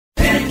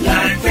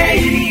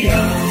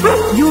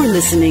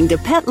listening to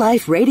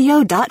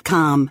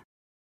PetLifeRadio.com.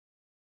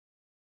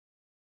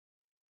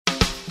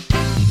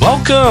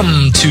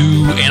 Welcome to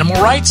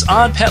Animal Rights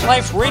on Pet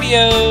Life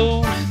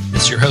Radio.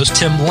 This is your host,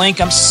 Tim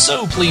Blank. I'm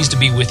so pleased to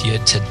be with you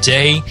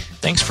today.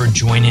 Thanks for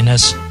joining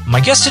us.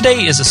 My guest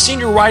today is a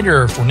senior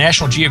writer for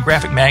National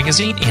Geographic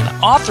Magazine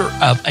and author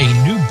of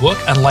a new book,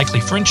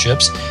 Unlikely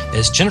Friendships,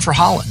 is Jennifer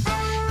Holland.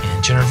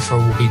 And Jennifer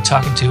will be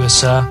talking to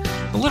us a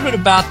little bit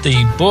about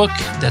the book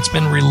that's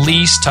been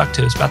released, talk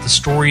to us about the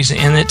stories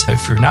in it.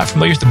 If you're not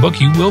familiar with the book,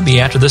 you will be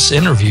after this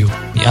interview.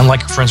 The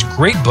Unlikely Friends,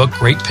 great book,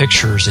 great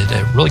pictures. It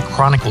really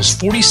chronicles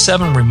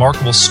 47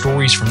 remarkable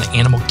stories from the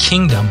animal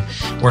kingdom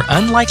where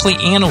unlikely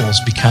animals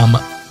become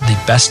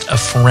the best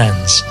of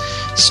friends.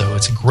 So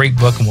it's a great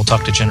book, and we'll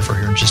talk to Jennifer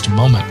here in just a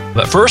moment.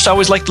 But first, I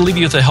always like to leave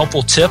you with a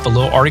helpful tip, a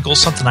little article,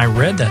 something I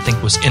read that I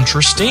think was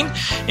interesting.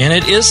 And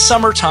it is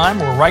summertime.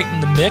 We're right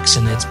in the mix,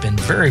 and it's been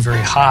very,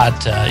 very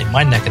hot in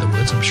my neck of the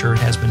woods. I'm sure it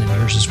has been in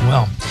yours as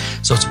well.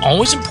 So it's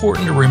always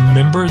important to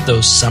remember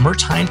those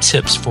summertime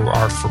tips for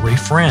our furry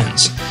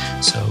friends.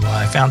 So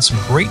I found some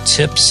great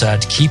tips to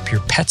keep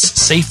your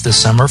pets safe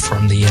this summer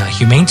from the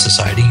Humane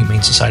Society,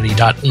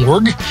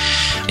 humanesociety.org.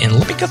 And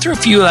let me go through a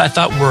few that I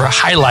thought were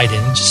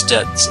highlighted. Just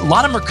a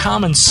lot of them are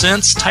common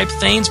sense type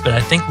things, but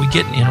I think we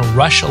get in a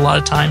rush a lot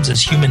of times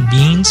as human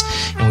beings,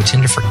 and we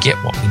tend to forget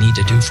what we need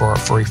to do for our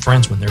furry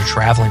friends when they're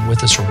traveling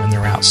with us or when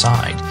they're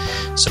outside.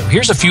 So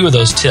here's a few of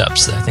those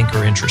tips that I think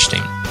are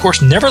interesting. Of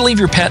course, never leave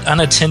your pet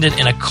unattended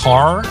in a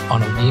car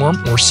on a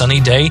warm or sunny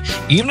day,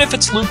 even if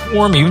it's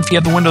lukewarm, even if you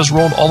have the windows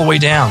rolled all the way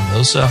down.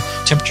 Those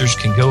temperatures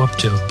can go up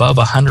to above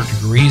 100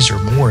 degrees or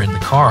more in the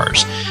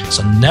cars.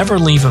 So never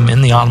leave them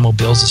in the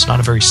automobiles. It's not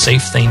a very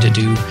safe thing to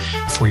do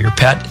for your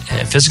pet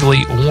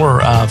physically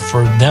or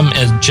for them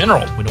in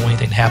general. We don't want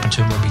anything to happen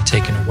to them or be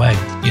taken away.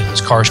 You know,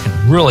 those cars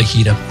can really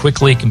heat up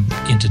quickly, can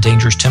into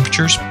dangerous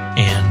temperatures.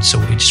 And so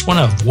we just want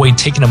to avoid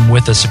taking them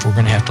with us if we're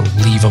going to have to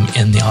leave them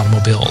in the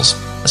automobiles.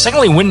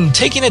 Secondly, when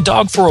taking a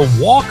dog for a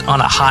walk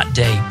on a hot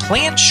day,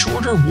 plan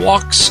shorter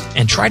walks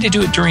and try to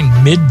do it during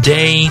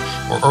midday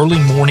or early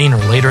morning or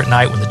later at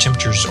night when the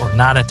temperatures are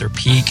not at their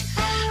peak.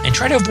 And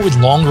try to avoid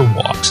longer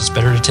walks. It's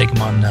better to take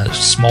them on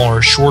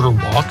smaller, shorter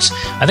walks.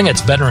 I think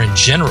it's better in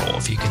general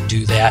if you can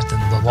do that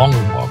than the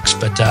longer walks.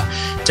 But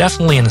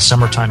definitely in the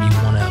summertime, you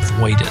want to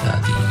avoid the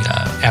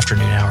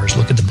afternoon hours.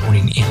 Look at the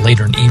morning and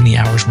later in evening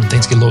hours when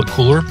things get a little bit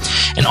cooler.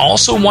 And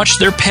also watch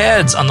their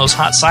pads on those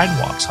hot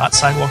sidewalks. Hot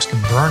sidewalks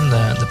can burn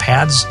the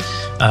pads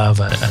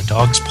of a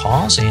dog's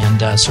paws.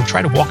 And so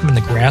try to walk them in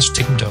the grass or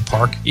take them to a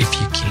park if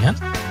you can.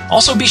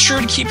 Also, be sure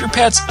to keep your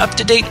pets up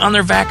to date on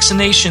their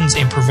vaccinations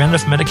and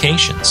preventive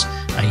medications.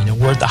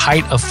 We're at the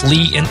height of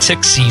flea and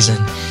tick season,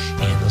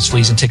 and those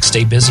fleas and ticks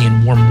stay busy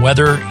in warm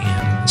weather,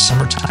 and in the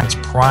summertime, it's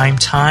prime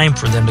time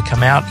for them to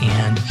come out.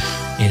 And,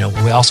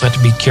 we also have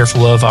to be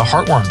careful of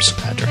heartworms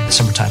during the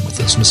summertime with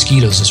those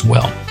mosquitoes as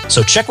well.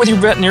 So check with your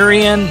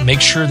veterinarian.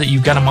 Make sure that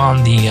you've got them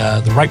on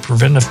the right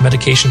preventive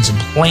medications and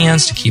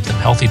plans to keep them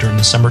healthy during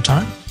the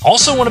summertime.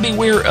 Also want to be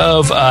aware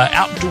of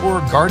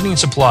outdoor gardening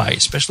supplies,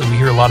 especially we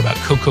hear a lot about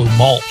cocoa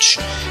mulch.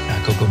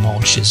 Cocoa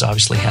mulch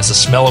obviously has the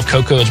smell of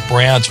cocoa. It's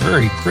brown. It's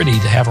very pretty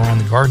to have around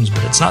the gardens,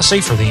 but it's not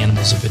safe for the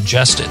animals if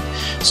ingested.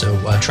 So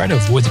try to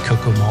avoid the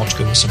cocoa mulch.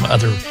 Go with some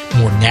other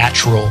more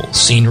natural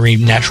scenery,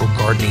 natural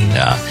gardening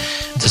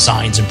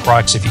designs and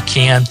products if you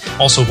can.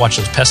 Also watch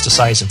those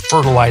pesticides and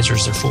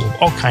fertilizers. They're full of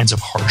all kinds of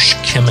harsh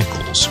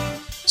chemicals.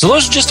 So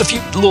those are just a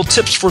few little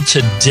tips for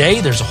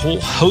today. There's a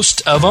whole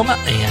host of them,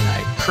 and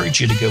I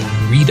encourage you to go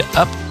read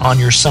up on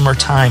your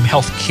summertime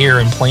health care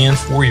and plan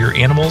for your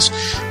animals.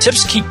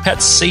 Tips to keep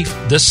pets safe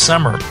this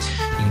summer.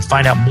 You can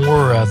find out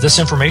more of this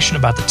information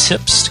about the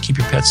tips to keep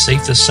your pets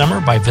safe this summer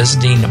by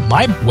visiting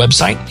my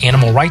website,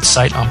 Animal Rights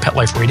site on Pet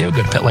Life Radio.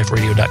 Go to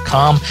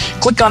PetLifeRadio.com,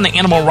 click on the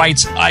Animal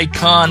Rights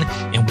icon,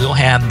 and we'll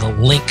have the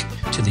link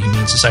to the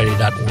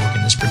humanesociety.org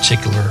in this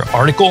particular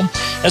article,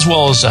 as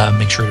well as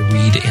make sure to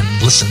read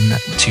and listen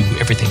to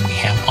everything we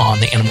have on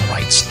the Animal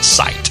Rights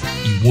site.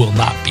 You will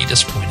not be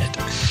disappointed.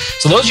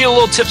 So those are your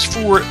little tips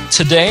for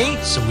today.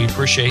 So we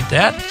appreciate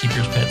that. Keep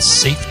your pets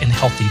safe and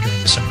healthy during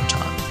the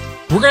summertime.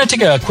 We're going to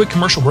take a quick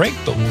commercial break,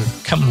 but we'll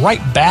come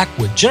right back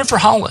with Jennifer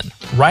Holland.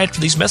 Right after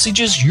these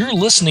messages, you're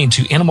listening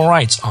to Animal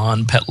Rights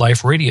on Pet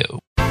Life Radio.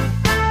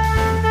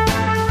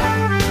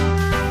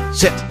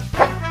 Sit.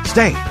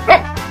 Stay.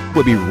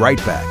 We'll be right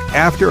back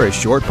after a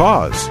short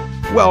pause.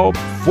 Well,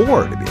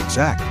 4 to be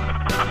exact.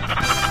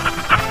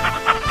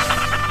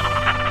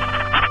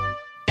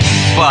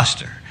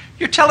 Buster,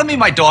 you're telling me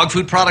my dog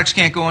food products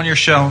can't go on your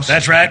shelves?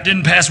 That's right.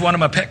 Didn't pass one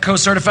of my Petco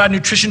certified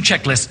nutrition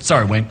checklists.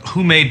 Sorry, Wayne.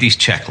 Who made these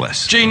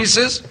checklists?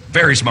 Geniuses.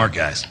 Very smart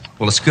guys.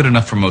 Well, it's good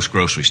enough for most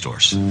grocery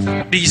stores.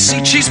 Do you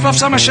see cheese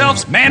puffs on my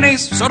shelves?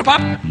 Mayonnaise? Soda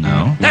pop?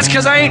 No. That's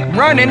because I ain't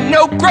running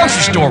no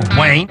grocery store,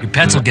 Wayne. Your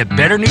pets will get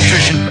better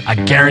nutrition, I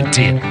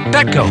guarantee it.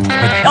 Petco, where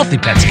the healthy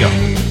pets go.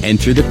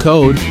 Enter the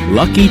code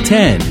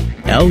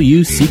LUCKY10,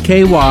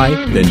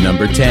 L-U-C-K-Y, the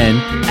number 10,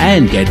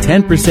 and get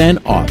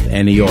 10% off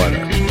any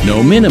order.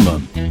 No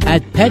minimum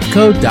at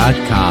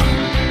Petco.com.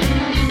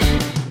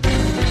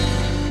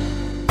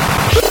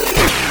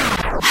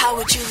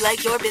 we'd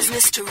like your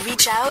business to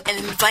reach out and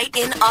invite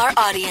in our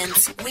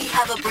audience. We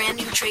have a brand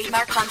new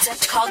trademark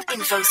concept called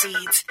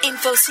InfoSeeds.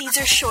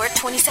 InfoSeeds are short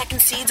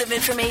 20-second seeds of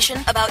information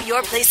about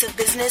your place of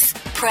business,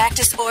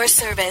 practice, or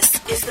service.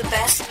 Is the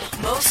best,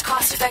 most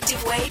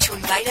cost-effective way to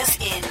invite us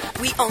in.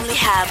 We only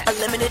have a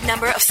limited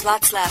number of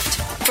slots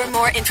left. For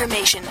more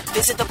information,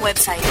 visit the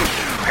website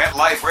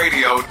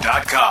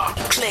PetLifeRadio.com.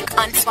 Click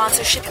on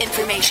sponsorship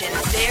information.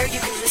 There you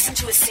can listen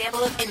to a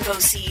sample of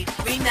InfoSeed.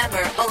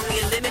 Remember, only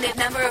a limited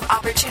number of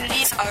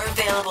opportunities are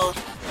available.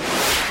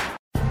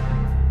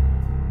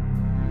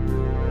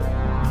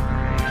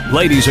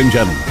 Ladies and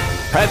gentlemen,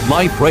 Pet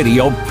Life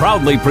Radio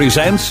proudly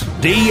presents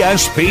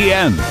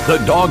DSPN, the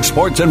Dog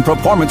Sports and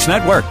Performance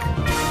Network.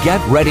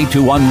 Get ready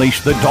to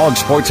unleash the dog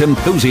sports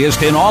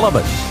enthusiast in all of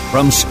us.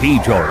 From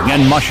speed joring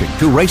and mushing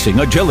to racing,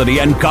 agility,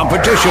 and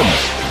competition.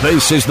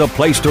 This is the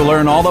place to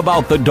learn all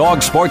about the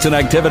dog sports and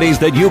activities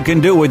that you can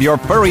do with your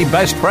furry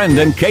best friend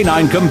and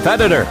canine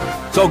competitor.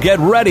 So get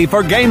ready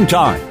for game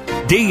time.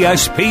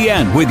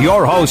 DSPN with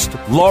your host,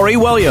 Lori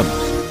Williams.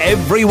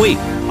 Every week,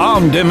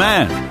 on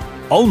demand.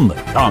 Only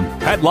on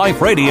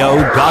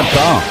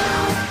PetLifeRadio.com.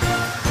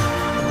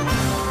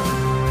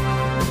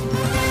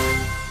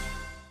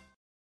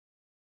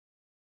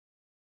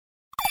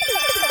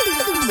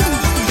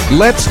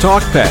 Let's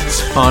Talk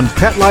Pets on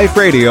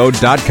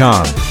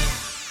PetLifeRadio.com.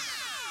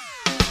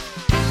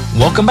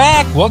 Welcome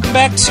back. Welcome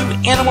back to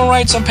Animal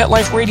Rights on Pet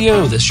Life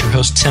Radio. This is your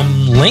host,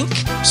 Tim Link.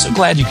 I'm so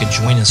glad you could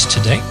join us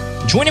today.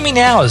 Joining me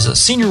now is a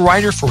senior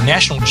writer for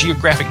National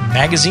Geographic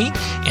Magazine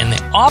and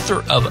the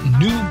author of a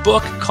new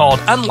book called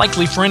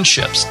Unlikely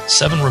Friendships,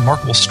 7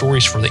 Remarkable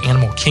Stories for the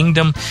Animal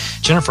Kingdom.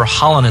 Jennifer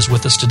Holland is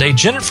with us today.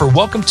 Jennifer,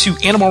 welcome to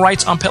Animal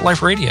Rights on Pet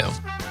Life Radio.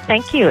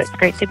 Thank you. It's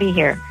great to be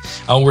here.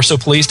 Oh, we're so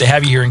pleased to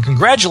have you here, and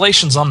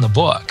congratulations on the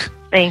book.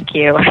 Thank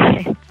you.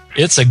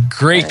 It's a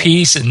great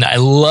piece, and I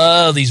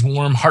love these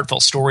warm,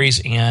 heartfelt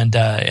stories. And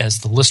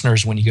as the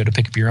listeners, when you go to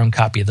pick up your own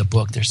copy of the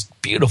book, there's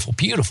beautiful,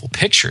 beautiful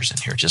pictures in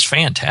here. Just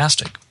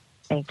fantastic.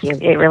 Thank you.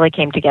 It really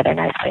came together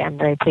nicely. I'm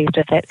very pleased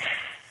with it.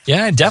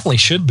 Yeah, it definitely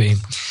should be.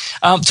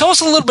 Tell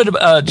us a little bit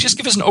about, just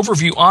give us an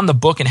overview on the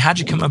book and how'd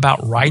you come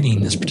about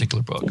writing this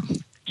particular book?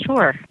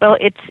 Sure. Well,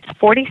 it's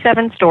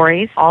 47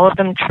 stories, all of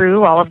them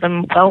true, all of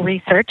them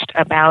well-researched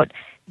about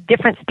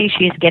different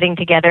species getting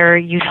together,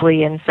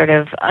 usually in sort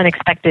of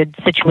unexpected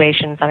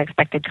situations,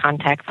 unexpected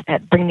contexts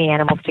that bring the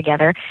animals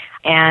together.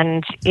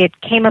 And it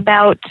came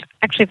about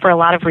actually for a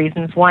lot of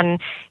reasons. One,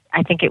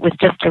 I think it was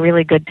just a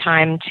really good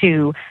time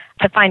to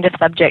find a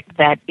subject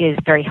that is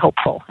very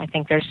hopeful. I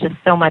think there's just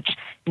so much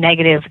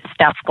negative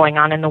stuff going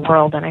on in the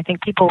world, and I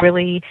think people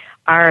really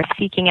are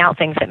seeking out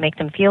things that make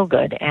them feel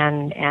good.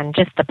 And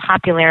just the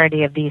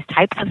popularity of these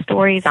types of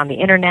stories on the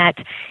internet,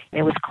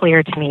 it was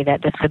clear to me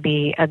that this would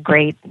be a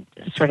great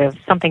sort of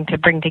something to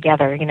bring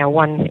together. You know,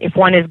 if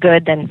one is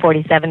good, then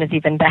 47 is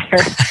even better.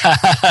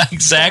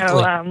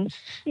 Exactly.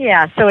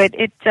 So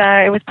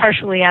it was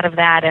partially out of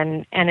that,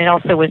 and it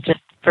also was just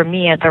for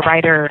me as a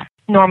writer.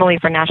 Normally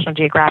for National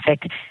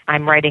Geographic,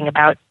 I'm writing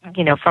about,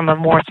 from a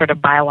more sort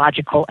of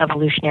biological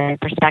evolutionary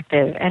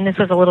perspective. And this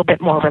was a little bit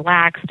more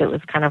relaxed. It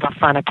was kind of a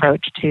fun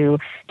approach to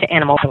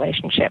animal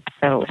relationships.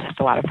 So it was just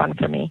a lot of fun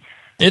for me.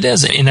 It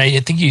is, and I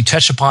think you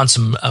touched upon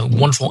some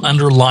wonderful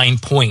underlying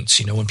points.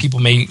 When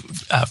people may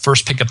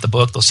first pick up the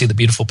book, they'll see the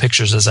beautiful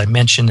pictures, as I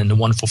mentioned, and the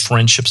wonderful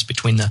friendships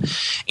between the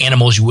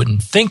animals you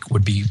wouldn't think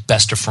would be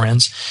best of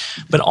friends.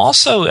 But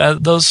also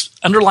those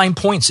underlying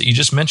points that you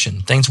just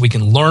mentioned, things we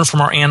can learn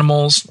from our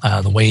animals,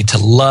 the way to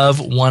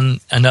love one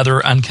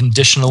another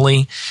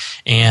unconditionally,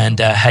 and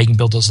how you can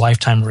build those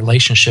lifetime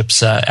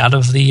relationships out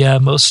of the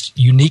most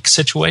unique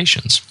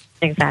situations.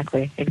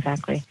 Exactly.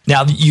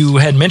 Now, you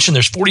had mentioned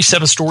there's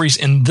 47 stories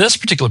in this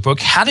particular book.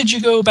 How did you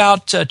go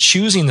about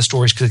choosing the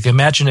stories? Because I can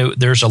imagine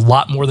there's a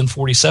lot more than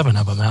 47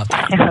 of them out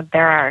there. Yeah,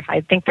 there are. I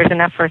think there's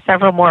enough for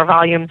several more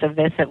volumes of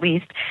this at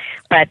least.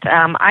 But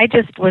I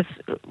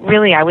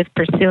was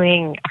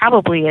pursuing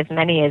probably as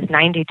many as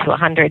 90 to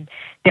 100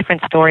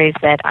 different stories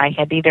that I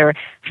had either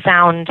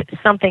found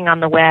something on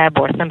the web,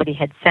 or somebody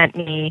had sent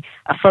me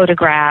a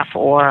photograph,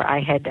 or I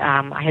had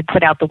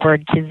put out the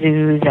word to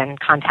zoos and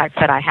contacts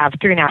that I have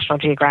through National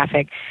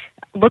Geographic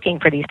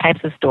looking for these types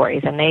of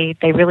stories, and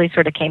they really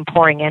sort of came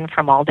pouring in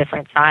from all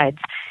different sides.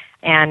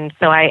 And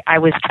so I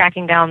was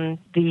tracking down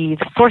the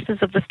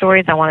sources of the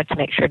stories. I wanted to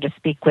make sure to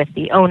speak with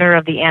the owner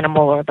of the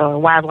animal or the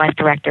wildlife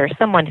director,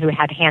 someone who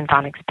had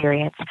hands-on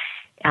experience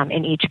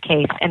in each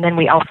case. And then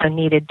we also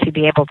needed to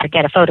be able to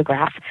get a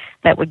photograph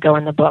that would go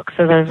in the book.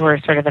 So those were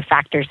sort of the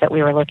factors that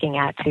we were looking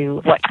at to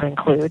what to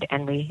include.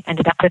 And we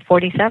ended up with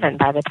 47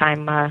 by the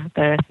time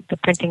the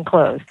printing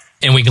closed.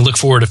 And we can look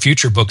forward to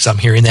future books. I'm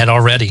hearing that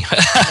already.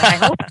 I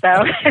hope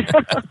so.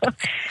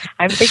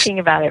 I'm thinking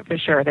about it for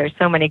sure. There's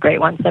so many great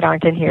ones that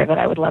aren't in here that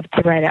I would love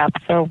to write up.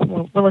 So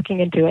we're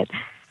looking into it.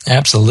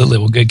 Absolutely.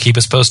 Well, good. Keep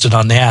us posted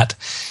on that.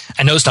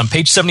 I noticed on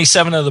page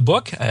 77 of the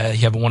book, you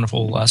have a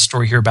wonderful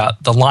story here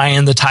about the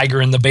lion, the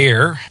tiger, and the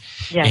bear.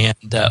 Yes.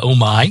 And oh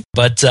my.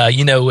 But,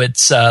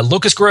 it's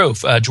Locust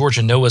Grove,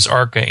 Georgia, Noah's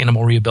Ark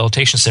Animal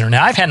Rehabilitation Center.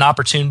 Now, I've had an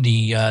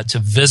opportunity to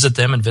visit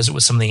them and visit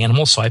with some of the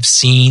animals, so I've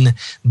seen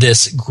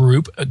this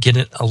group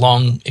get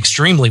along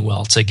extremely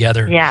well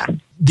together. Yeah.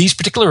 These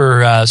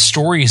particular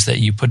stories that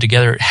you put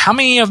together, how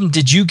many of them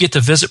did you get to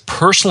visit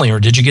personally, or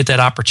did you get that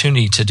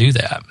opportunity to do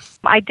that?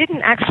 I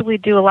didn't actually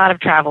do a lot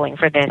of traveling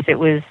for this.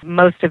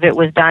 Most of it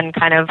was done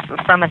kind of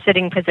from a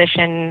sitting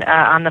position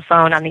on the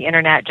phone, on the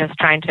internet, just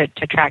trying to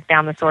track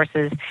down the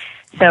sources.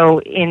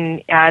 So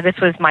this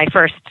was my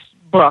first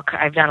book.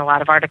 I've done a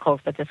lot of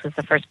articles, but this was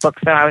the first book,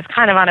 so I was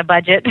kind of on a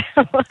budget.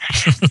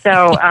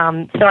 So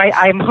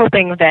I'm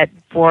hoping that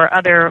for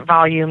other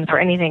volumes or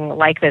anything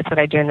like this that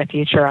I do in the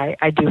future,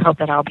 I do hope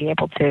that I'll be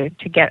able to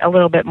get a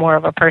little bit more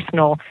of a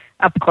personal,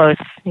 up-close,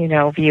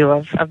 view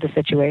of the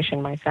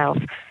situation myself.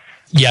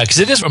 Yeah, because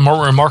it is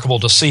more remarkable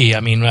to see.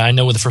 I mean, I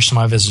know the first time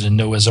I visited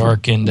Noah's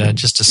Ark, and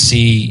just to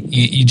see,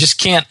 you just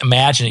can't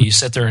imagine it. You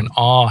sit there in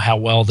awe how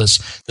well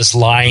this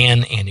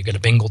lion, and you've got a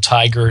Bengal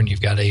tiger, and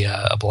you've got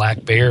a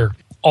black bear,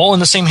 all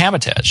in the same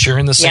habitat,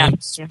 sharing the same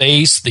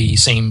space, the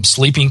same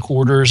sleeping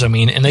quarters. I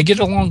mean, and they get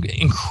along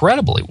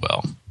incredibly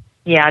well.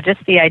 Yeah,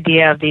 just the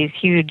idea of these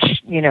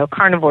huge,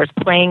 carnivores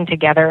playing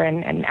together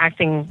and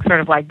acting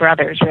sort of like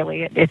brothers,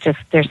 really. It's just,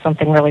 there's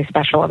something really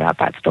special about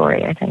that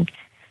story, I think.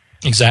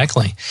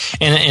 Exactly.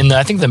 And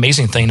I think the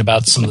amazing thing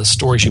about some of the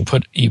stories you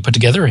put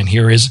together in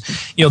here is,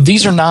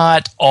 these are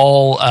not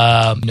all,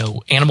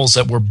 animals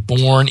that were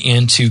born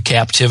into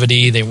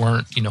captivity. They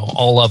weren't,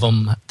 all of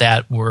them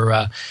that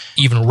were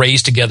even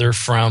raised together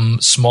from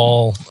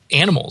small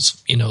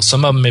animals.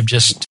 Some of them have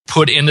just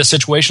put into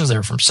situations.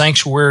 They're from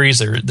sanctuaries.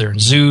 They're in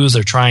zoos.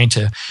 They're trying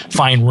to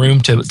find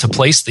room to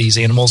place these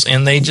animals,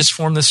 and they just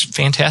form this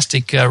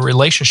fantastic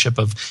relationship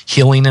of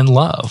healing and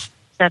love.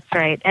 That's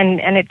right. And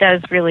it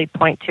does really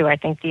point to, I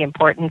think, the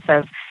importance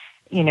of,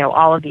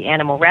 all of the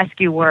animal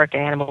rescue work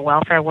and animal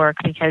welfare work,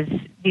 because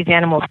these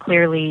animals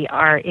clearly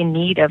are in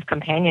need of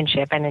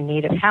companionship and in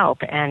need of help.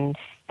 And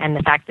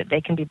the fact that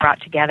they can be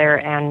brought together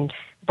and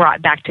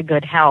brought back to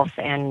good health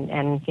and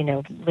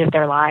live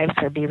their lives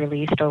or be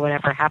released or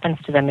whatever happens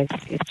to them is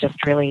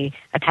just really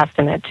a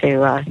testament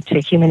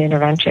to human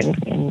intervention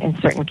in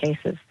certain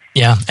cases.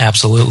 Yeah,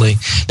 absolutely.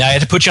 Now, I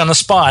had to put you on the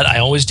spot. I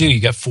always do.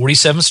 You got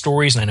 47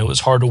 stories, and I know it was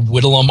hard to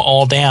whittle them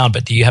all down,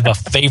 but do you have a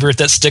favorite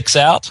that sticks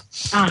out?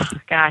 Oh,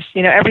 gosh.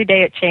 Every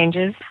day it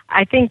changes.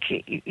 I think,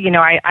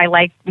 I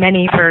like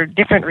many for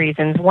different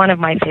reasons. One of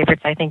my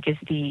favorites, I think, is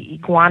the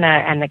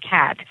iguana and the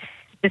cat,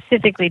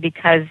 specifically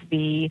because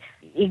the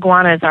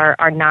iguanas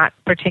are not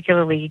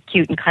particularly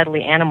cute and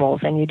cuddly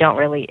animals, and you don't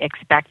really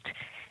expect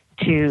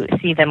to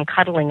see them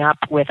cuddling up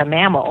with a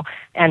mammal.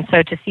 And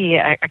so to see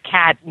a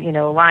cat,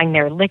 lying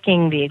there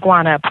licking the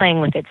iguana, playing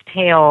with its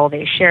tail,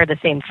 they share the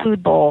same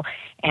food bowl,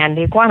 and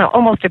the iguana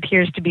almost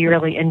appears to be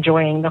really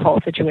enjoying the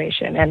whole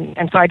situation.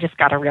 And so I just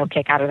got a real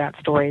kick out of that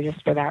story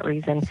just for that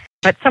reason.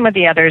 But some of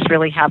the others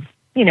really have,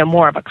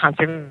 more of a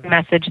conservation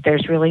message.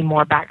 There's really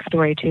more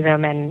backstory to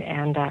them,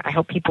 and I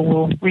hope people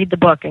will read the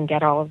book and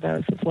get all of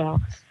those as well.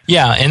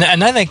 Yeah,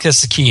 and I think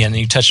that's the key, and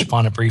you touched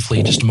upon it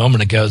briefly just a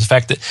moment ago, the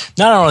fact that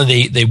not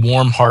only they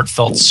warm,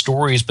 heartfelt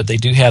stories, but they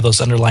do have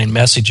those underlying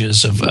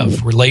messages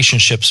of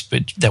relationships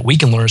that we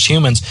can learn as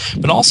humans,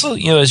 but also,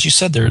 as you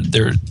said, a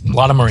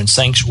lot of them are in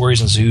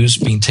sanctuaries and zoos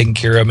being taken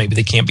care of. Maybe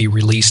they can't be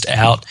released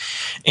out,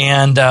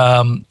 and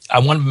I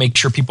want to make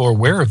sure people are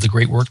aware of the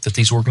great work that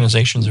these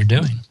organizations are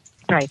doing.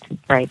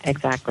 Right,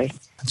 exactly.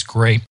 That's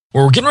great.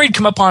 Well, we're getting ready to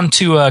come up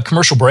onto a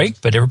commercial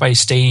break, but everybody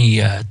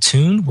stay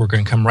tuned. We're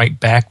going to come right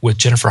back with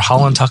Jennifer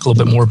Holland, talk a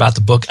little bit more about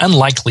the book,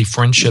 Unlikely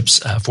Friendships,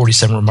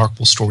 47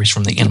 Remarkable Stories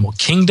from the Animal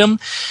Kingdom.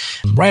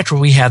 And right after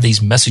we have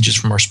these messages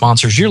from our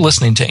sponsors, you're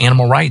listening to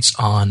Animal Rights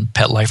on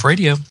Pet Life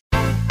Radio.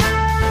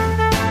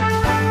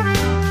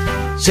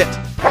 Sit.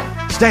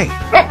 Stay.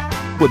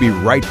 We'll be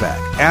right back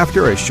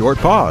after a short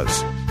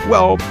pause.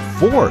 Well,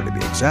 4 to be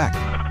exact.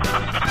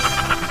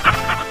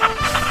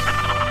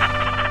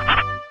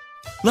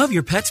 Love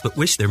your pets but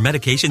wish their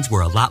medications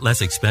were a lot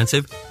less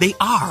expensive? They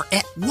are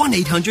at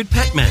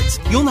 1-800-PET-MEDS.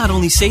 You'll not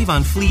only save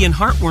on flea and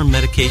heartworm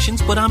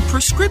medications, but on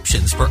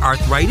prescriptions for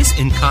arthritis,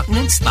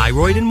 incontinence,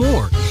 thyroid, and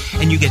more.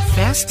 And you get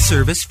fast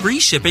service, free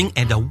shipping,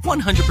 and a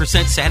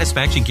 100%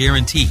 satisfaction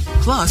guarantee.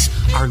 Plus,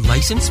 our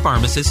licensed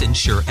pharmacists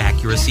ensure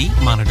accuracy,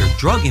 monitor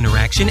drug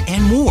interaction,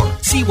 and more.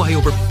 See why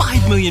over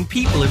 5 million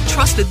people have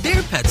trusted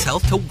their pet's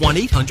health to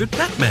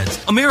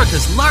 1-800-PET-MEDS,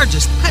 America's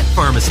largest pet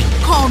pharmacy.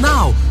 Call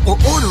now or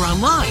order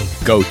online.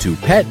 Go to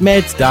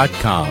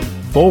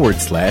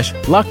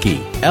petmeds.com/lucky,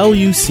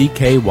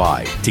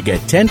 LUCKY, to get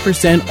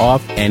 10%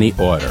 off any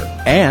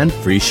order and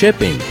free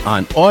shipping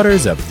on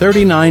orders of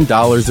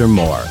 $39 or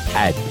more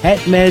at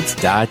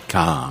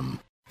petmeds.com.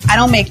 I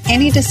don't make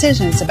any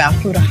decisions about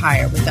who to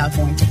hire without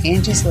going to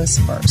Angie's List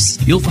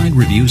first. You'll find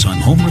reviews on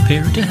home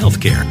repair to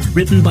healthcare,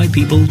 written by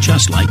people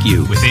just like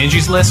you. With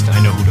Angie's List,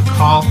 I know who to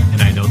call,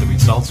 and I know the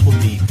results will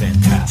be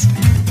fantastic.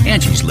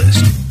 Angie's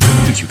List.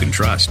 that you can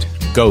trust.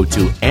 Go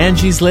to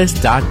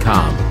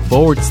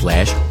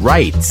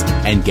angieslist.com/rights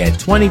and get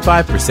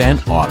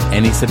 25% off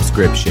any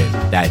subscription.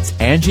 That's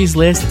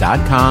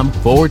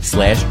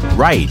angieslist.com/rights.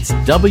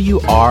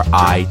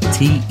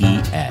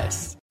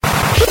 WRITES.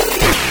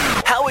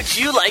 How would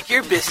you like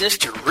your business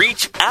to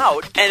reach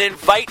out and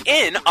invite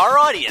in our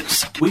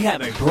audience? We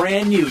have a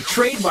brand new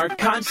trademark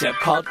concept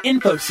called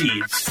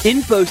InfoSeeds.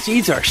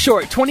 InfoSeeds are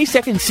short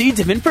 20-second seeds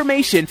of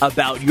information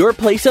about your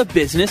place of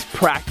business,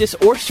 practice,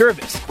 or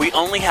service. We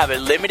only have a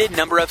limited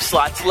number of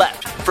slots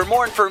left. For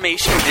more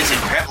information, visit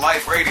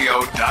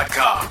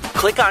PetLifeRadio.com.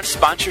 Click on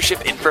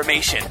sponsorship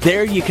information.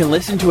 There you can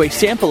listen to a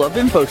sample of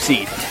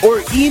InfoSeed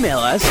or email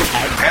us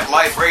at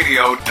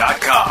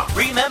PetLifeRadio.com.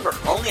 Remember,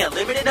 only a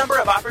limited number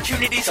of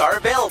opportunities are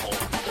available.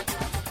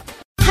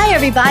 Hi,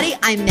 everybody.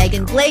 I'm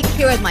Megan Blake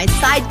here with my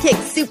sidekick,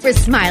 Super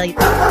Smiley,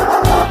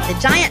 the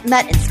giant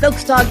mutt and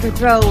spokes dog for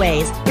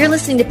throwaways. You're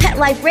listening to Pet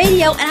Life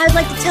Radio, and I'd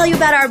like to tell you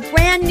about our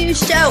brand new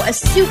show, A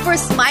Super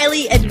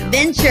Smiley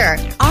Adventure.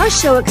 Our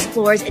show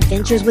explores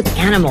adventures with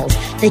animals.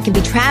 They can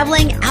be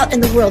traveling, out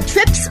in the world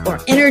trips, or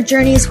inner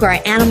journeys where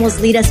our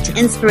animals lead us to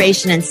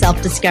inspiration and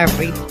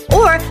self-discovery,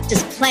 or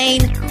just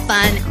plain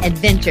fun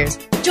adventures.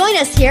 Join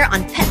us here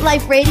on Pet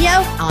Life Radio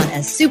on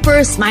A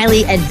Super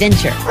Smiley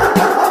Adventure.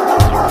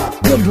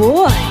 Good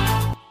boy.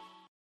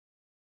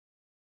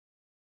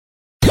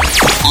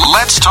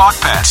 Let's talk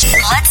pets.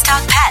 Let's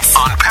talk pets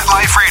On Pet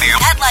Life Radio.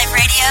 Pet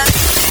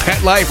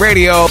Life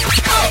Radio.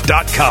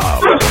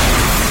 PetLifeRadio.com.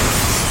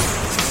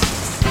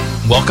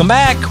 Welcome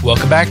back.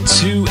 Welcome back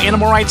to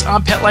Animal Rights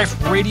on Pet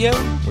Life Radio.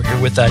 We're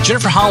here with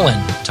Jennifer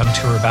Holland, talking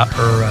to her about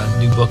her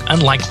new book,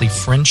 Unlikely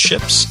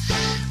Friendships.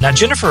 Now,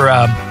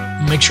 Jennifer,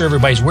 make sure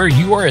everybody's aware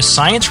you are a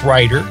science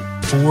writer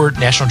for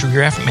National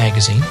Geographic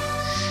magazine.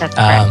 That's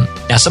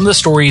correct. Now, some of the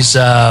stories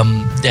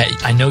that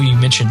I know you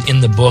mentioned in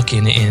the book,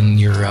 in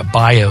your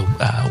bio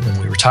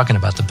when we were talking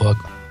about the book,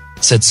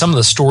 said some of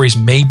the stories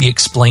may be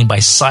explained by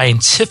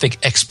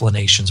scientific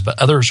explanations, but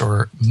others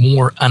are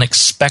more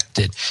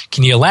unexpected.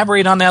 Can you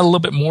elaborate on that a little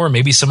bit more?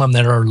 Maybe some of them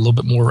that are a little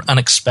bit more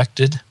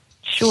unexpected?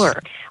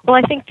 Sure. Well,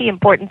 I think the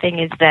important thing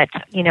is that,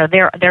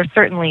 there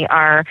certainly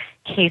are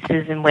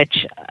cases in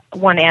which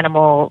one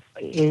animal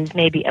is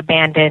maybe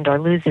abandoned or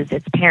loses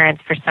its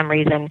parents for some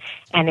reason,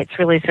 and it's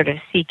really sort of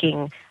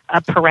seeking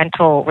a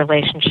parental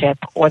relationship,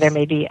 or there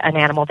may be an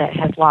animal that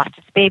has lost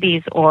its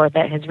babies or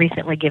that has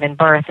recently given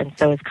birth and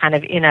so is kind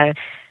of in a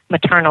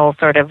maternal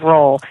sort of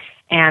role.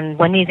 And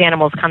when these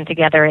animals come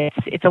together,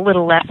 it's a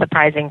little less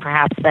surprising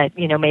perhaps that,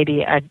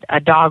 maybe a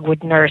dog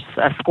would nurse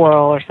a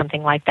squirrel or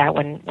something like that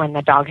when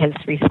the dog has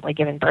recently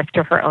given birth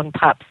to her own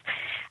pups.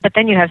 But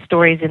then you have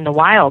stories in the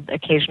wild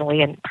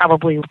occasionally, and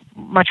probably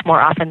much more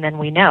often than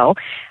we know,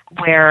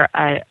 where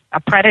a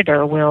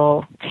predator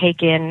will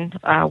take in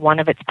one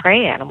of its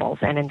prey animals,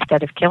 and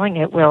instead of killing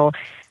it, will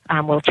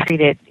treat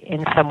it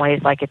in some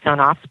ways like its own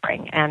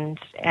offspring. And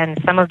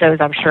some of those,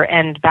 I'm sure,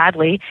 end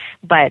badly,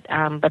 but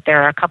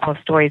there are a couple of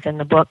stories in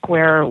the book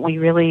where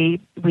we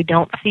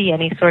don't see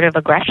any sort of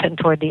aggression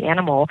toward the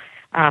animal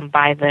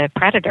by the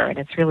predator, and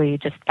it's really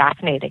just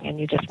fascinating.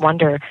 And you just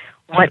wonder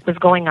what was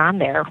going on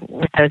there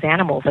with those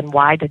animals, and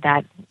why did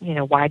that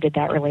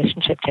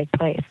relationship take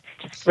place?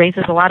 It just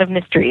raises a lot of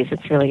mysteries.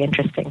 It's really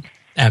interesting.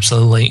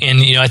 Absolutely. And,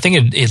 I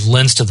think it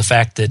lends to the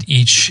fact that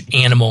each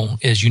animal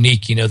is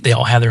unique. They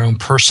all have their own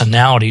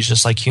personalities,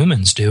 just like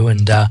humans do.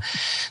 And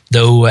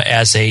though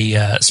as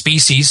a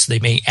species, they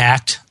may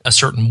act a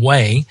certain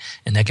way,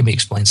 and that can be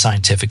explained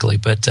scientifically.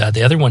 But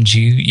the other ones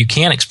you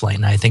can't explain.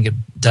 And I think it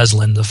does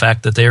lend to the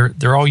fact that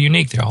they're all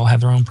unique. They all have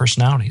their own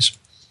personalities.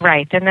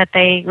 Right, and that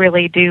they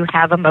really do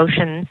have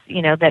emotions,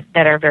 that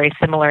are very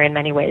similar in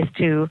many ways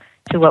to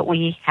what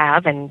we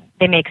have, and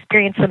they may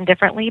experience them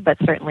differently, but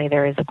certainly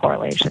there is a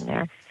correlation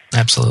there.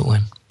 Absolutely.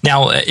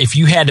 Now, if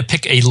you had to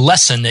pick a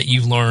lesson that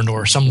you've learned,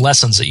 or some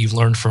lessons that you've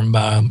learned from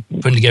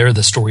putting together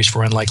the stories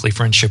for Unlikely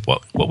Friendship,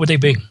 what would they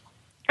be?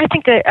 I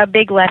think a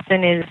big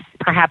lesson is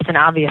perhaps an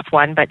obvious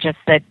one, but just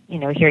that,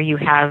 here you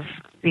have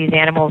these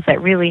animals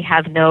that really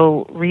have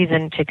no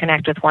reason to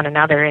connect with one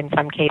another in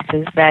some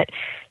cases, that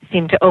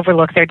seem to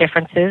overlook their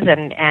differences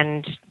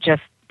and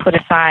just put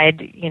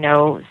aside,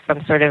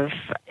 some sort of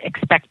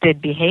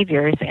expected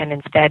behaviors and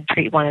instead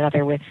treat one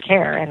another with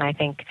care. And I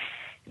think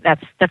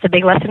that's a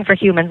big lesson for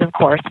humans, of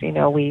course.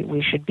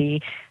 We should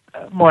be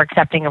more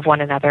accepting of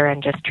one another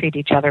and just treat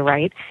each other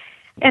right.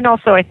 And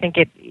also I think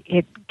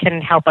it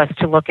can help us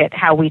to look at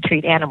how we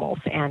treat animals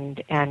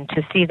and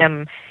to see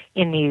them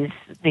in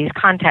these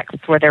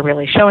contexts where they're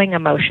really showing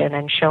emotion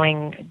and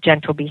showing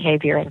gentle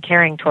behavior and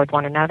caring toward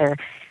one another.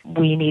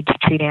 We need to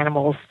treat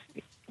animals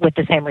with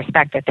the same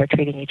respect that they're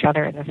treating each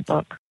other in this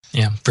book.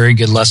 Yeah, very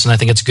good lesson. I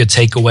think it's a good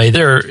takeaway.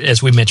 There,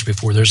 as we mentioned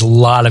before, there's a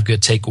lot of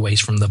good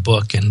takeaways from the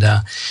book. And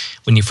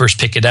when you first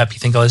pick it up, you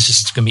think, oh,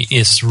 it's going to be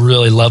this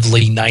really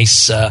lovely,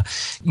 nice,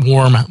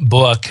 warm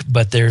book.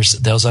 But there's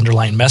those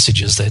underlying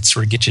messages that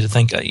sort of get you to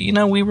think,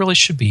 we really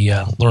should be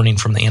learning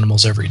from the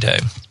animals every day.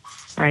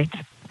 Right.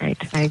 I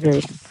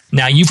agree.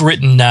 Now, you've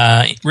written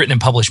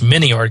and published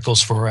many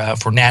articles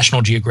for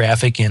National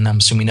Geographic, and I'm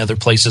assuming other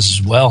places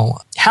as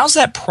well. How's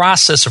that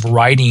process of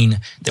writing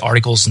the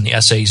articles and the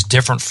essays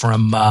different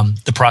from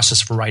the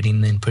process of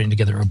writing and putting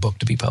together a book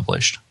to be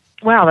published?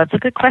 Well, that's a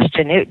good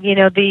question.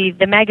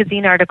 The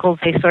magazine articles,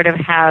 they sort of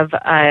have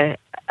a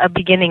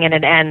beginning and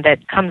an end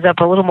that comes up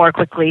a little more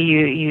quickly.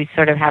 You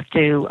sort of have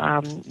to,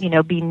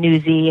 be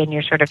newsy, and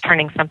you're sort of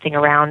turning something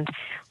around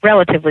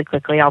relatively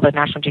quickly, although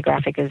National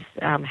Geographic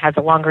has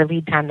a longer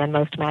lead time than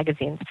most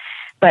magazines.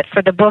 But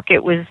for the book,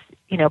 it was,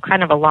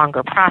 kind of a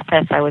longer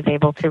process. I was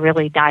able to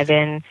really dive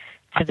in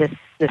to this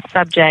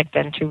subject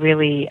and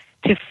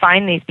to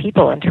find these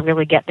people and to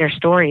really get their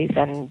stories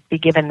and be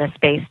given the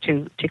space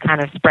to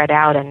kind of spread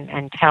out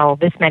and tell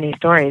this many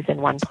stories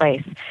in one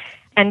place.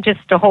 And just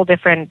a whole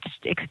different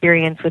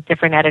experience with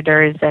different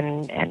editors,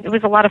 and it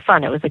was a lot of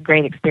fun. It was a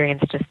great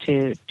experience just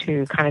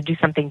to kind of do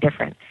something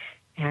different.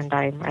 And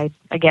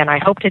I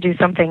hope to do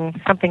something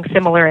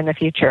similar in the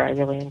future. I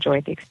really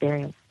enjoyed the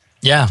experience.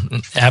 Yeah,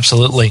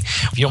 absolutely.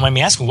 If you don't mind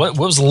me asking, what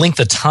was the length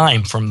of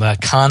time from the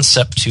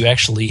concept to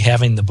actually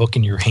having the book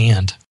in your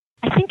hand?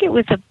 I think it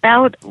was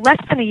about less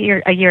than a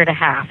year and a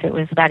half. It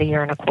was about a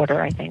year and a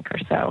quarter, I think, or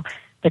so,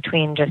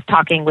 between just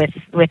talking with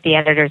the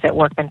editors at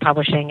Workman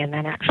Publishing and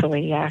then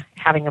actually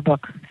having a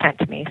book sent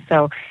to me.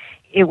 So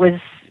it was,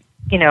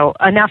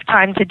 enough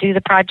time to do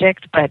the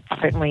project, but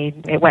certainly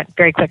it went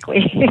very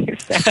quickly.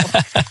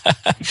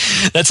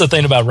 That's the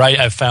thing about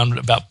I've found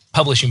about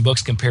publishing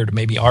books compared to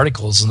maybe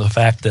articles, and the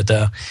fact that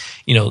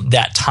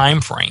that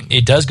time frame,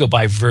 it does go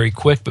by very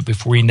quick, but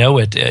before you know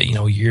it, a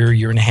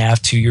year and a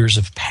half, 2 years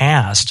have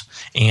passed,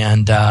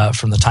 and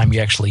from the time you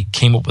actually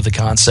came up with the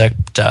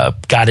concept,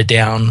 got it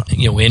down,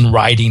 in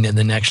writing, and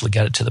then actually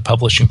got it to the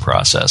publishing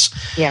process.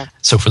 Yeah.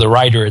 So for the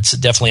writer, it's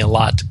definitely a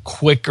lot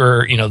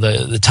quicker.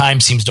 The time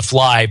seems to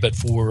fly, but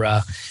for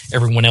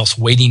everyone else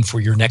waiting for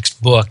your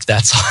next book,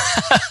 that's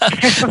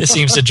it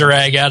seems to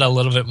drag out a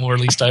little bit more. At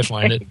least I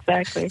find it.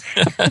 Exactly.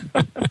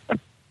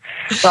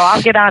 So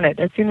I'll get on it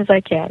as soon as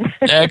I can.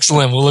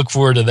 Excellent. We'll look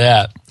forward to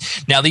that.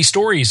 Now, these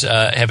stories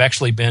have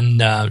actually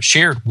been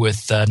shared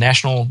with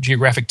National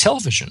Geographic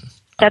Television.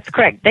 That's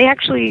correct. They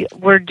actually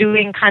were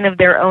doing kind of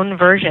their own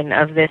version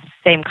of this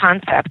same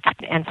concept,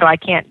 and so I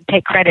can't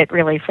take credit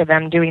really for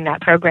them doing that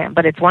program,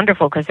 but it's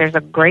wonderful because there's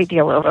a great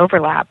deal of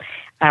overlap.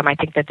 I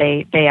think that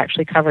they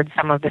actually covered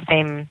some of the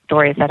same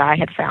stories that I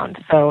had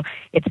found, so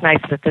it's nice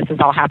that this is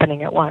all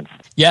happening at once.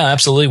 Yeah,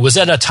 absolutely. Was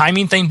that a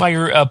timing thing by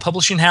your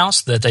publishing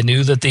house, that they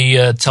knew that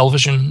the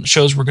television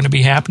shows were going to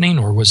be happening,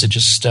 or was it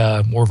just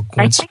more of a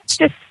coincidence? I think it's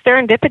just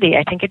serendipity.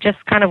 I think it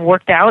just kind of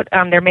worked out.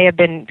 There may have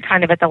been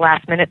kind of at the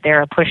last minute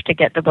there a push to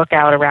get the book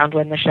out around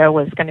when the show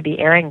was going to be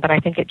airing, but I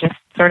think it just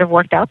sort of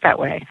worked out that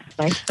way.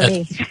 Nice for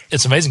me.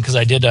 It's amazing because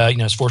I did, I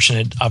was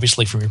fortunate,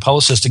 obviously, from your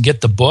publicist to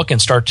get the book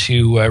and start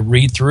to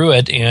read through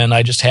it, and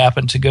I just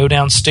happened to go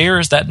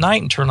downstairs that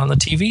night and turn on the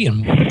TV,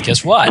 and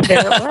guess what? There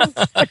it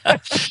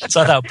was.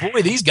 So I thought,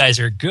 boy, these guys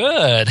are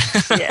good.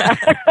 Yeah,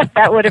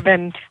 that would have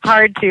been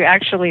hard to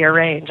actually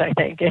arrange, I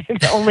think.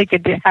 It only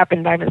could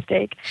happen by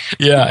mistake.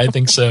 Yeah, I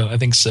think so.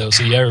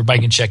 So yeah, everybody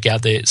can check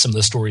out some of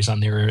the stories on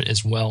there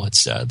as well.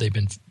 It's they've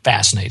been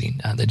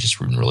fascinating. They've just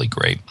been really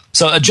great.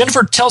 So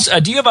Jennifer, tell us,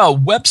 do you have a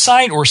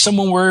website or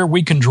someone where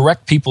we can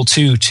direct people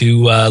to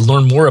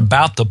learn more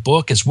about the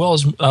book, as well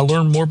as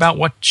learn more about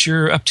what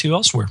you're up to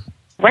elsewhere?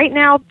 Right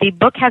now, the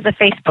book has a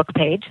Facebook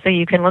page, so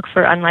you can look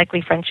for Unlikely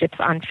Friendships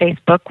on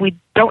Facebook. We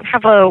don't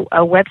have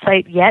a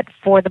website yet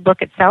for the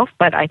book itself,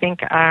 but I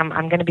think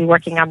I'm going to be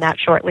working on that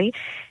shortly.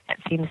 It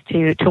seems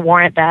to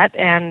warrant that.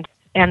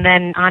 And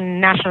then on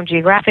National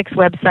Geographic's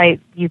website,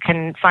 you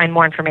can find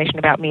more information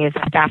about me as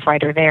a staff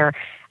writer there.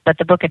 But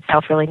the book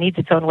itself really needs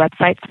its own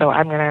website, so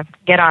I'm going to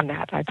get on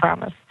that, I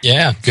promise.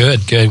 Yeah,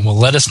 good. Well,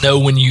 let us know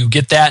when you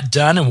get that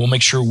done, and we'll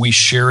make sure we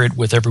share it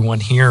with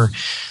everyone here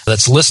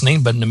that's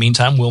listening. But in the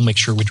meantime, we'll make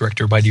sure we direct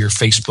everybody to your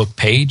Facebook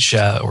page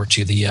or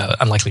to the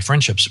Unlikely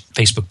Friendships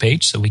Facebook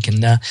page, so we can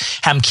have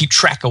them keep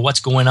track of what's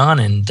going on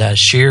and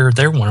share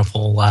their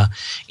wonderful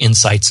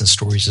insights and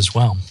stories as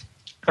well.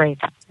 Great.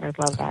 I'd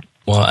love that.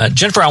 Well,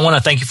 Jennifer, I want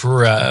to thank you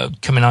for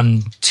coming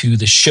on to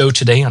the show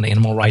today on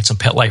Animal Rights and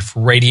Pet Life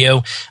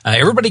Radio.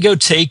 Everybody go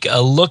take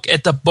a look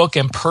at the book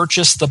and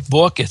purchase the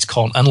book. It's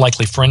called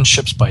Unlikely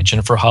Friendships by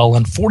Jennifer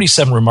Holland,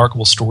 47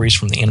 Remarkable Stories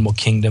from the Animal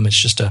Kingdom. It's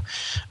just a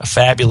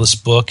fabulous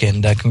book,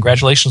 and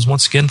congratulations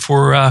once again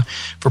for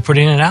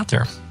putting it out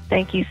there.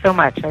 Thank you so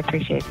much. I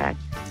appreciate that.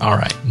 All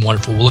right.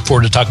 Wonderful. We'll look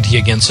forward to talking to you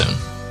again soon.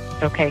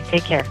 Okay.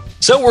 Take care.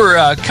 So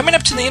we're coming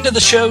up to the end of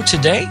the show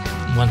today.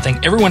 I want to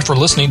thank everyone for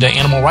listening to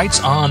Animal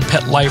Rights on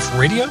Pet Life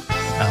Radio.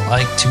 I'd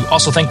like to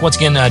also thank once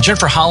again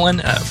Jennifer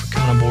Holland for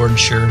coming on board and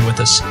sharing with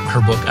us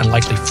her book,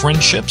 Unlikely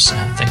Friendships.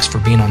 Thanks for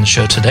being on the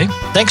show today.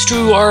 Thanks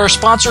to our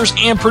sponsors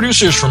and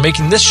producers for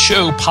making this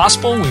show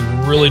possible. We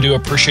really do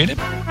appreciate it.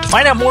 To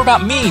find out more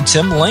about me,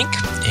 Tim Link,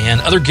 and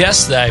other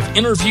guests that I've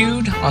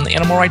interviewed on the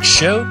Animal Rights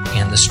Show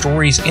and the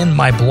stories in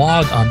my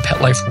blog on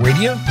Pet Life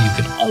Radio, you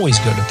can always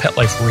go to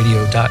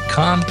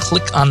PetLifeRadio.com,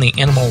 click on the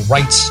Animal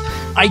Rights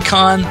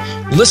icon,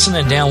 listen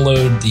and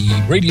download the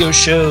radio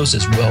shows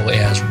as well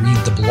as read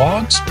the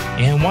blogs.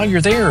 And while you're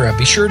there,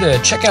 be sure to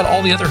check out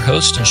all the other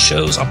hosts and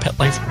shows on Pet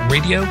Life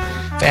Radio.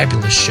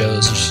 Fabulous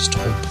shows. There's just a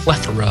whole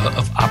plethora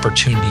of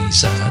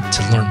opportunities to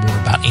learn more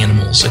about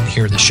animals and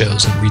hear the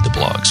shows and read the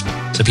blogs.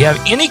 So if you have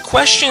any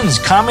questions,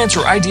 comments,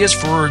 or ideas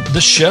for the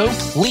show,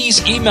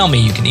 please email me.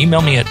 You can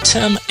email me at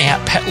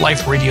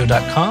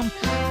tim@petliferadio.com.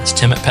 It's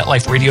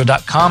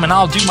tim@petliferadio.com, and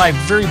I'll do my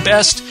very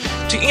best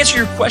to answer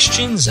your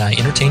questions,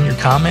 entertain your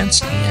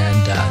comments,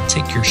 and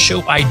take your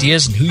show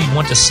ideas and who you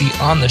want to see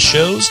on the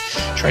shows.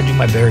 Try to do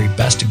my very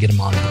best to get them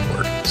on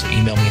board. So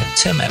email me at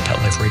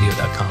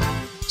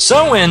tim@petliferadio.com.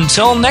 So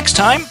until next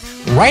time,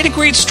 write a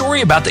great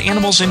story about the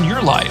animals in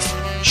your life.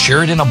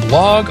 Share it in a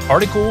blog,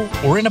 article,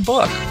 or in a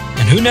book.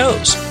 And who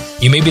knows,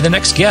 you may be the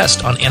next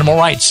guest on Animal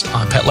Rights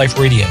on Pet Life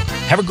Radio.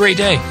 Have a great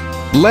day.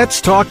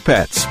 Let's Talk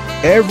Pets,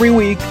 every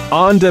week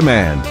on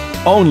demand,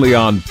 only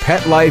on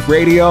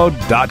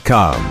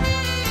PetLifeRadio.com.